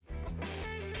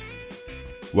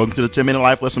Welcome to the 10-Minute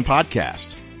Life Lesson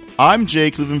Podcast. I'm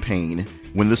Jay Cleveland Payne.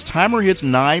 When this timer hits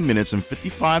 9 minutes and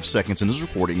 55 seconds in this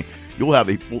recording, you'll have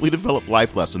a fully developed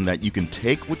life lesson that you can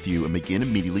take with you and begin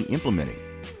immediately implementing.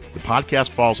 The podcast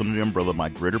falls under the umbrella of my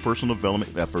greater personal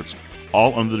development efforts,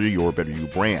 all under the Your Better You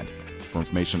brand. For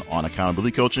information on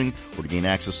accountability coaching or to gain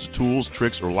access to tools,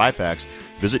 tricks, or life hacks,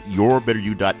 visit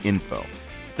yourbetteryou.info.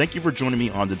 Thank you for joining me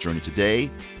on the journey today.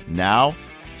 Now,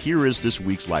 here is this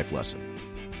week's life lesson.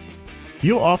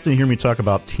 You'll often hear me talk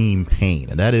about Team Payne,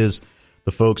 and that is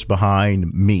the folks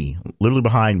behind me, literally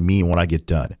behind me when I get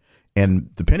done.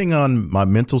 And depending on my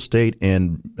mental state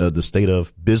and the state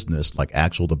of business, like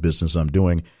the business I'm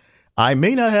doing, I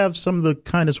may not have some of the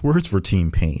kindest words for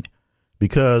Team Payne,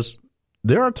 because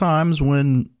there are times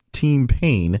when Team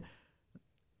Payne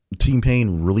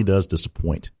really does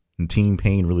disappoint, and Team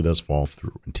Payne really does fall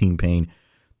through, and Team Payne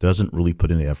doesn't really put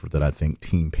in the effort that I think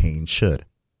Team Payne should.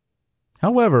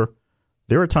 However,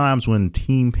 there are times when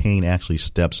Team Payne actually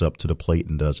steps up to the plate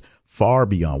and does far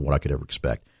beyond what I could ever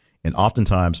expect. And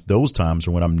oftentimes, those times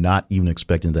are when I'm not even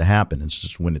expecting it to happen. It's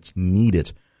just when it's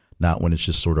needed, not when it's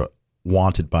just sort of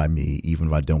wanted by me, even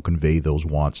if I don't convey those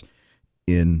wants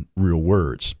in real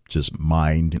words, just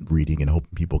mind reading and hoping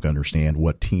people can understand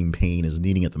what Team Payne is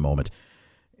needing at the moment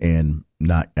and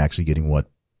not actually getting what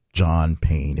John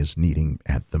Payne is needing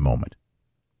at the moment.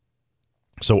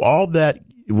 So all that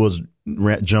was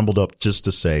jumbled up just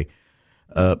to say,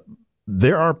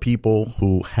 there are people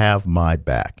who have my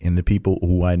back, and the people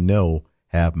who I know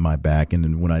have my back.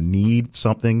 And when I need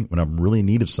something, when I'm really in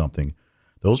need of something,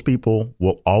 those people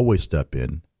will always step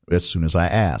in as soon as I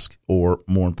ask. Or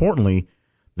more importantly,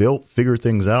 they'll figure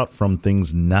things out from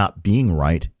things not being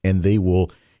right, and they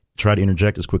will try to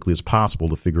interject as quickly as possible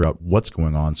to figure out what's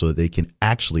going on so that they can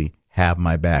actually have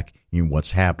my back in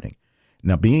what's happening.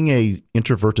 Now, being a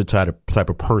introverted type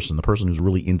of person, the person who's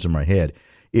really into my head,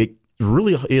 it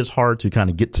really is hard to kind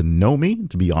of get to know me,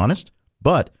 to be honest.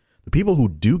 But the people who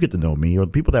do get to know me are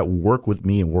the people that work with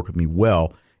me and work with me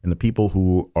well, and the people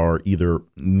who are either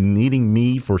needing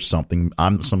me for something,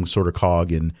 I'm some sort of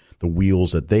cog in the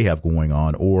wheels that they have going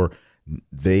on, or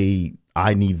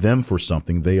I need them for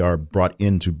something. They are brought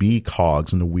in to be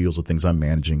cogs in the wheels of things I'm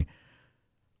managing.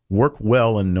 Work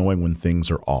well in knowing when things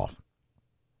are off.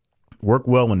 Work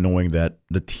well in knowing that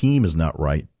the team is not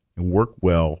right, and work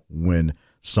well when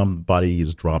somebody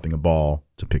is dropping a ball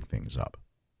to pick things up.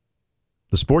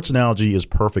 The sports analogy is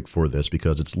perfect for this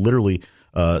because it's literally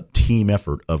a team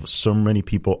effort of so many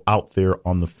people out there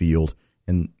on the field.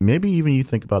 And maybe even you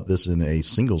think about this in a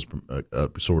singles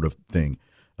sort of thing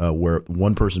where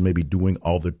one person may be doing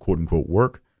all the quote unquote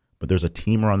work, but there's a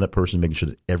team around that person making sure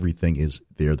that everything is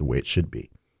there the way it should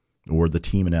be. Or the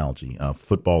team analogy.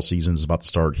 Football season is about to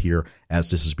start here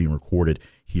as this is being recorded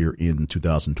here in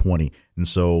 2020. And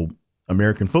so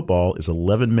American football is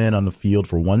 11 men on the field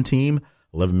for one team,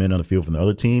 11 men on the field for the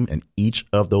other team, and each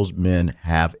of those men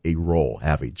have a role,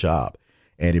 have a job.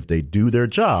 And if they do their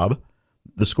job,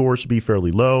 the score should be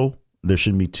fairly low. There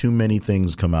shouldn't be too many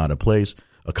things come out of place.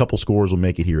 A couple scores will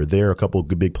make it here or there, a couple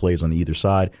good big plays on either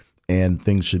side, and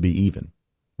things should be even.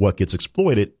 What gets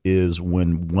exploited is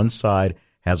when one side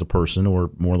has a person or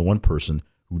more than one person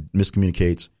who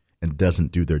miscommunicates and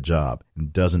doesn't do their job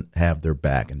and doesn't have their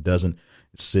back and doesn't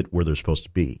sit where they're supposed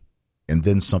to be. And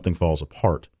then something falls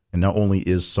apart. And not only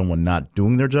is someone not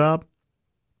doing their job,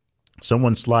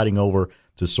 someone sliding over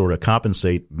to sort of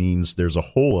compensate means there's a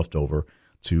hole left over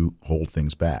to hold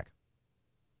things back.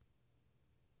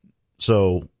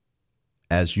 So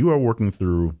as you are working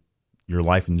through your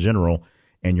life in general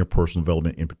and your personal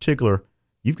development in particular,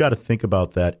 you've got to think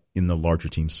about that in the larger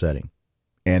team setting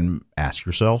and ask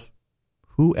yourself,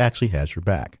 who actually has your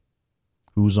back?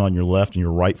 Who's on your left and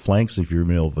your right flanks if you're in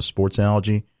the middle of a sports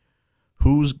analogy?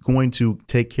 Who's going to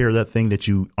take care of that thing that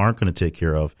you aren't going to take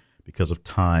care of because of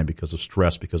time, because of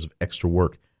stress, because of extra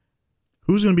work?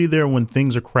 Who's going to be there when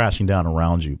things are crashing down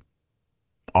around you,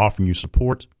 offering you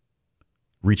support,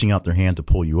 reaching out their hand to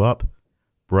pull you up,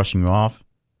 brushing you off,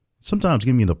 sometimes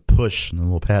giving you the push and a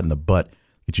little pat in the butt,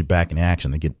 get you back in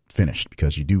action and get finished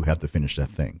because you do have to finish that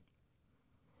thing.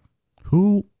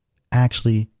 Who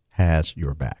actually has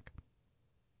your back?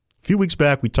 A few weeks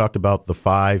back, we talked about the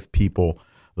 5 people,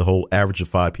 the whole average of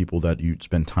 5 people that you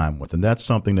spend time with. And that's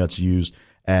something that's used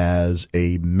as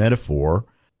a metaphor,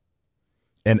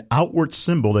 an outward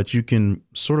symbol that you can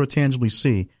sort of tangibly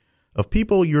see of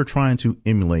people you're trying to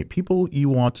emulate, people you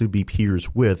want to be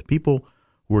peers with, people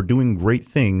who are doing great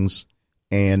things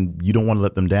and you don't want to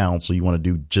let them down. So you want to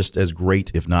do just as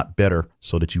great, if not better,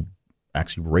 so that you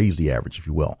actually raise the average, if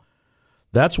you will.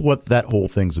 That's what that whole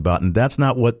thing's about. And that's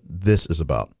not what this is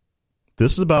about.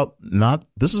 This is about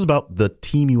the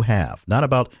team you have, not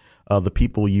about the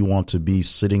people you want to be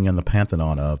sitting in the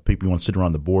pantheon of, people you want to sit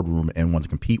around the boardroom and want to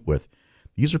compete with.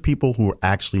 These are people who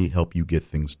actually help you get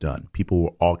things done, people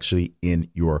who are actually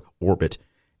in your orbit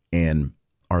and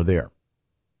are there.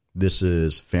 This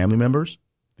is family members.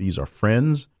 These are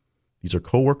friends. These are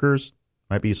coworkers,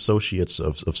 might be associates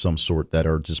of some sort that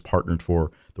are just partnered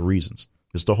for the reasons.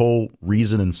 It's the whole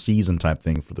reason and season type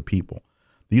thing for the people.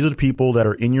 These are the people that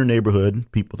are in your neighborhood,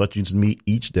 people that you just meet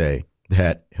each day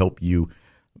that help you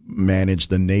manage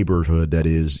the neighborhood that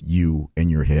is you and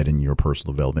your head and your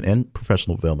personal development and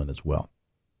professional development as well.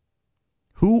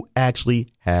 Who actually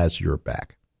has your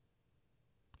back?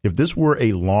 If this were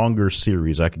a longer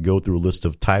series, I could go through a list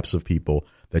of types of people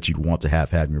that you'd want to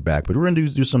have having your back, but we're going to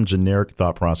do some generic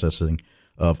thought processing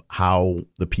of how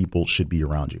the people should be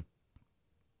around you.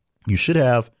 You should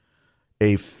have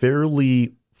a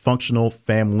fairly functional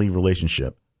family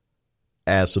relationship,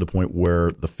 as to the point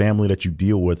where the family that you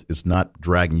deal with is not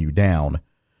dragging you down,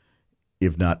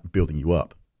 if not building you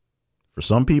up. For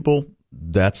some people,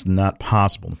 that's not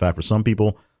possible. In fact, for some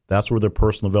people, that's where their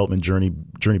personal development journey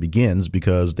begins,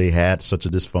 because they had such a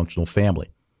dysfunctional family.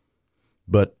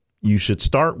 But you should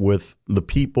start with the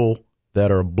people that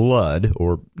are blood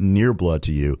or near blood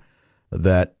to you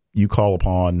that you call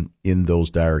upon in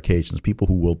those dire occasions, people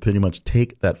who will pretty much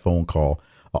take that phone call,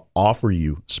 offer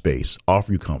you space,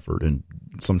 offer you comfort, and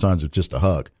sometimes it's just a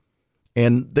hug.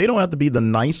 And they don't have to be the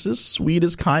nicest,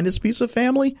 sweetest, kindest piece of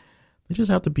family. They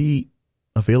just have to be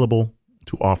available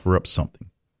to offer up something.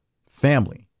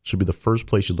 Family should be the first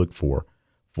place you look for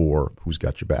who's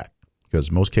got your back. Because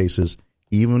in most cases,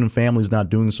 even when family's not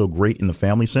doing so great in the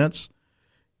family sense,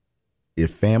 if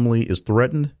family is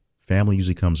threatened, family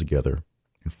usually comes together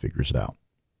and figures it out.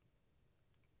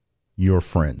 Your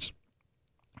friends.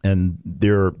 And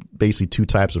there are basically two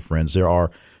types of friends. There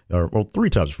are three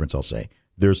types of friends, I'll say.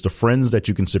 There's the friends that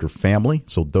you consider family.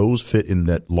 So those fit in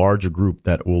that larger group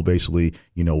that will basically,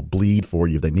 bleed for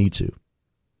you if they need to.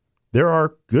 There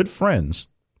are good friends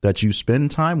that you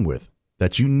spend time with,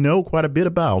 that you know quite a bit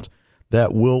about,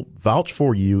 that will vouch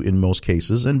for you in most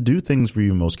cases and do things for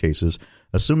you in most cases,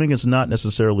 assuming it's not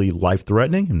necessarily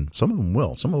life-threatening. And some of them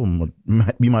will. Some of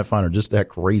them you might find are just that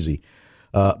crazy.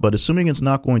 But assuming it's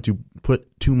not going to put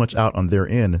too much out on their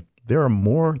end, they are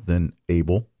more than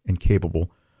able and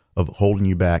capable of holding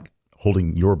your back,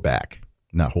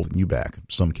 not holding you back.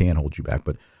 Some can hold you back,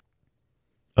 but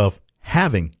of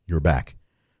having your back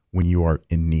when you are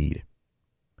in need.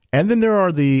 And then there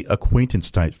are the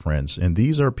acquaintance type friends. And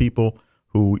these are people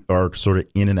who are sort of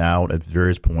in and out at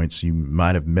various points. You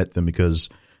might have met them because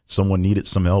someone needed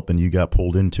some help and you got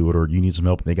pulled into it, or you need some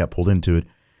help and they got pulled into it.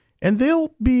 And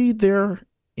they'll be there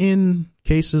in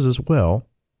cases as well.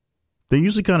 They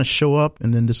usually kind of show up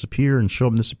and then disappear and show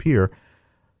up and disappear.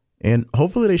 And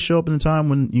hopefully they show up in a time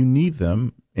when you need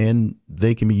them and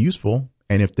they can be useful.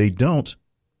 And if they don't,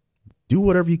 do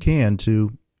whatever you can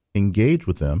to engage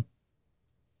with them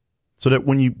so that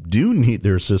when you do need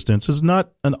their assistance, it's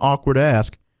not an awkward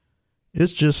ask.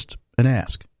 It's just an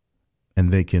ask. And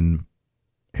they can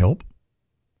help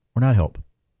or not help.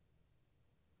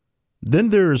 Then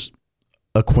there's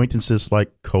acquaintances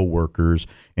like coworkers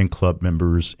and club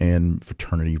members and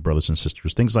fraternity brothers and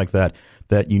sisters, things like that,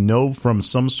 that you know from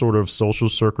some sort of social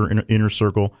circle, inner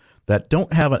circle, that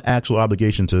don't have an actual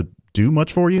obligation to do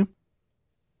much for you,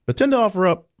 but tend to offer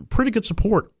up pretty good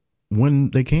support when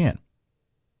they can.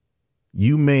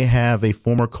 You may have a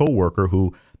former coworker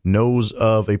who knows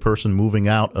of a person moving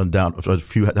out and down a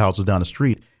few houses down the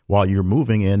street while you're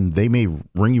moving, and they may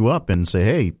ring you up and say,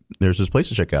 hey, there's this place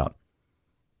to check out.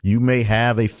 You may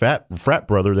have a frat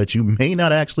brother that you may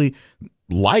not actually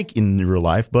like in real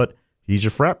life, but he's your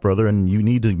frat brother and you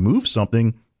need to move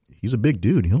something. He's a big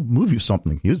dude. He'll move you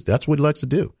something. That's what he likes to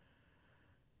do.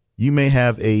 You may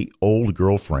have a old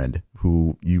girlfriend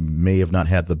who you may have not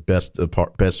had the best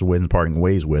parting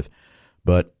ways with,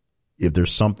 but if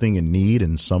there's something in need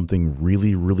and something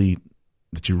really, really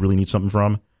that you really need something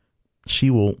from,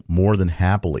 she will more than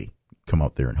happily come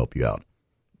out there and help you out.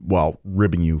 While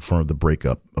ribbing you for the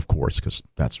breakup, of course, because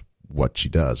that's what she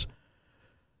does.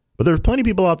 But there's plenty of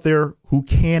people out there who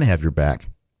can have your back.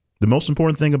 The most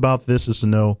important thing about this is to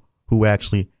know who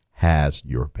actually has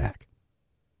your back.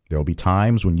 There will be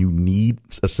times when you need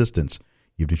assistance.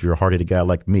 Even if you're a hard-headed guy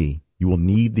like me, you will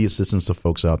need the assistance of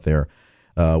folks out there,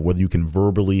 whether you can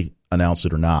verbally announce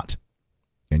it or not.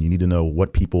 And you need to know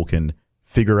what people can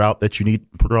figure out that you need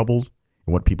trouble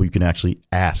and what people you can actually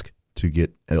ask to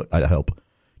get help.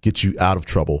 Get you out of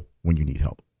trouble when you need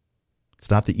help.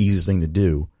 It's not the easiest thing to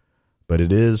do, but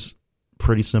it is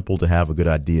pretty simple to have a good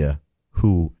idea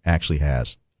who actually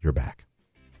has your back.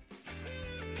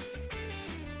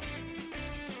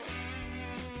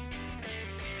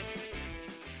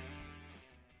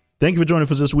 Thank you for joining us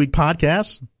for this week's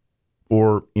podcast,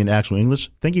 or in actual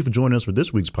English, thank you for joining us for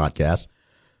this week's podcast.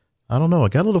 I don't know. I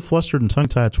got a little flustered and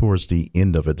tongue-tied towards the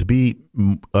end of it. To be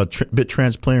a bit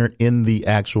transparent in the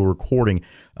actual recording,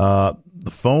 the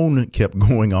phone kept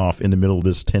going off in the middle of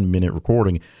this 10-minute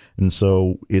recording, and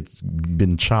so it's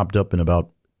been chopped up in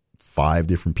about 5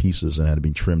 different pieces and had to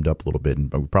be trimmed up a little bit,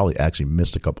 and we probably actually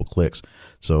missed a couple clicks.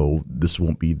 So this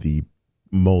won't be the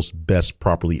best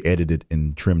properly edited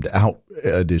and trimmed out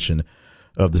edition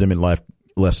of the 10-Minute Life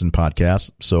Lesson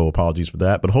podcast. So apologies for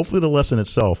that, but hopefully the lesson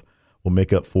itself will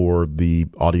make up for the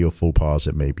audio faux pas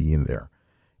that may be in there.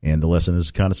 And the lesson is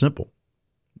kind of simple.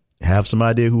 Have some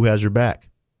idea who has your back.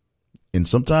 And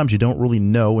sometimes you don't really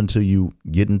know until you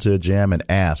get into a jam and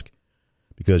ask,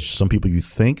 because some people you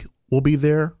think will be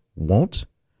there won't.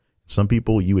 Some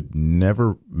people you would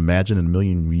never imagine in a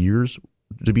million years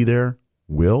to be there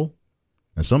will.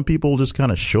 And some people just kind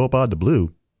of show up out of the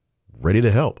blue, ready to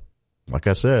help. Like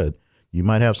I said, you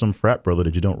might have some frat brother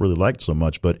that you don't really like so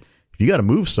much, but if you got to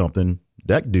move something,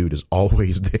 that dude is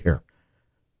always there.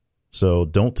 So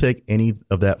don't take any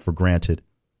of that for granted,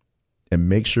 and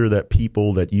make sure that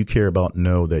people that you care about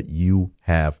know that you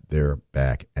have their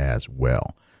back as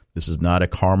well. This is not a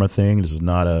karma thing. This is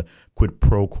not a quid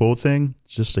pro quo thing.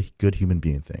 It's just a good human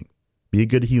being thing. Be a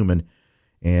good human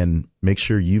and make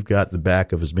sure you've got the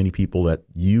back of as many people that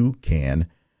you can,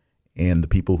 and the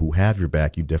people who have your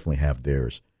back, you definitely have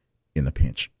theirs in the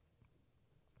pinch.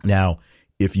 Now,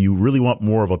 if you really want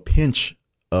more of a pinch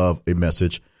of a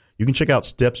message, you can check out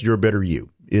Steps Your Better You.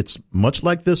 It's much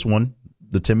like this one,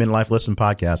 the 10-Minute Life Lesson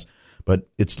podcast, but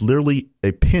it's literally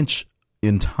a pinch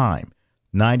in time,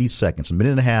 90 seconds. A minute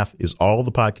and a half is all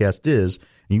the podcast is,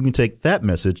 and you can take that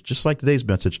message, just like today's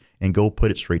message, and go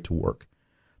put it straight to work.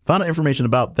 Find out information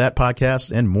about that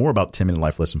podcast and more about 10-Minute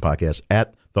Life Lesson podcast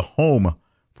at the home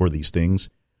for these things,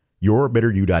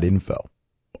 yourbetteryou.info.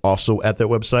 Also at that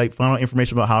website, find out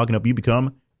information about how I can help you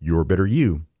become your better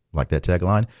you, like that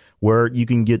tagline, where you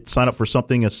can sign up for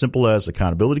something as simple as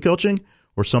accountability coaching,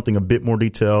 or something a bit more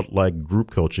detailed like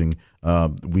group coaching. I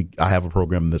have a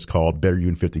program that's called Better You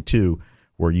in 52,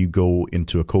 where you go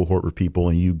into a cohort with people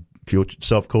and you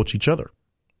self-coach each other,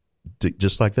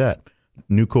 just like that.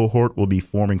 New cohort will be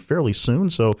forming fairly soon,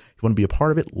 so if you want to be a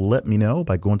part of it, let me know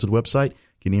by going to the website,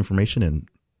 getting information, and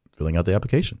filling out the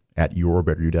application at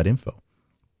yourbetteryou.info.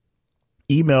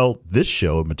 Email this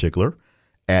show in particular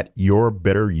at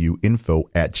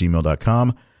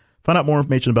yourbetteryouinfo@gmail.com. Find out more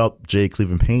information about J.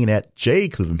 Cleveland Payne at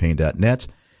jclevelandpayne.net,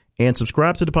 and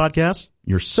subscribe to the podcast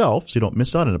yourself so you don't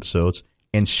miss out on episodes,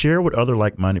 and share with other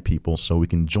like-minded people so we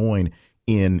can join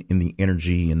in the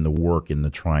energy and the work and the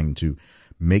trying to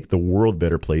make the world a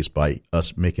better place by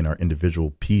us making our individual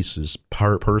pieces,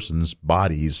 persons,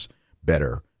 bodies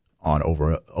better on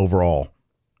overall.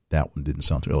 That one didn't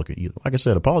sound too eloquent either. Like I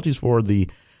said, apologies for the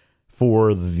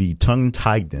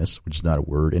tongue-tiedness, which is not a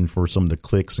word, and for some of the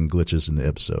clicks and glitches in the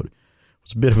episode. It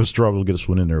was a bit of a struggle to get this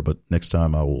one in there, but next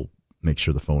time I will make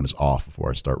sure the phone is off before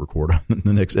I start recording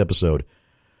the next episode.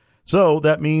 So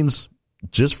that means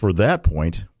just for that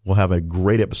point, we'll have a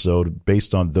great episode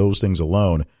based on those things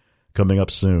alone coming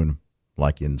up soon,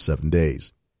 like in 7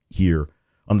 days, here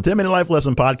on the 10-Minute Life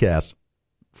Lesson podcast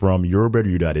from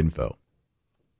yourbetteryou.info.